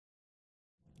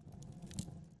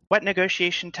What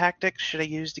negotiation tactics should I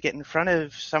use to get in front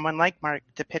of someone like Mark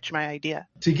to pitch my idea?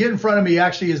 To get in front of me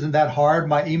actually isn't that hard.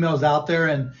 My email's out there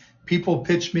and people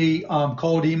pitch me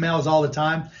cold emails all the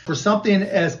time. For something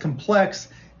as complex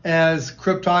as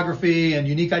cryptography and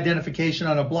unique identification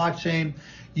on a blockchain,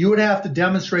 you would have to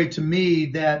demonstrate to me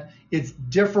that it's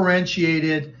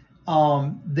differentiated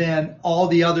than all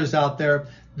the others out there,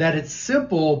 that it's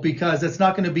simple because it's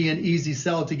not going to be an easy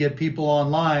sell to get people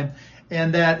online,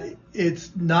 and that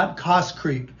it's not cost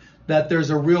creep, that there's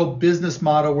a real business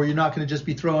model where you're not going to just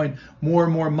be throwing more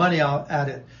and more money out at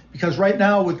it. Because right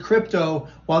now with crypto,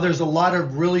 while there's a lot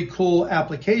of really cool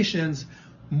applications,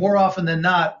 more often than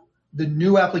not, the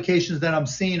new applications that I'm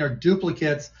seeing are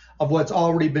duplicates of what's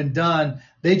already been done.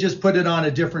 They just put it on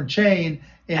a different chain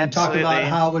and talk about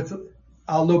how it's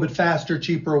a little bit faster,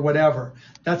 cheaper, or whatever.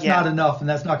 That's not enough, and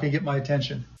that's not going to get my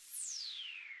attention.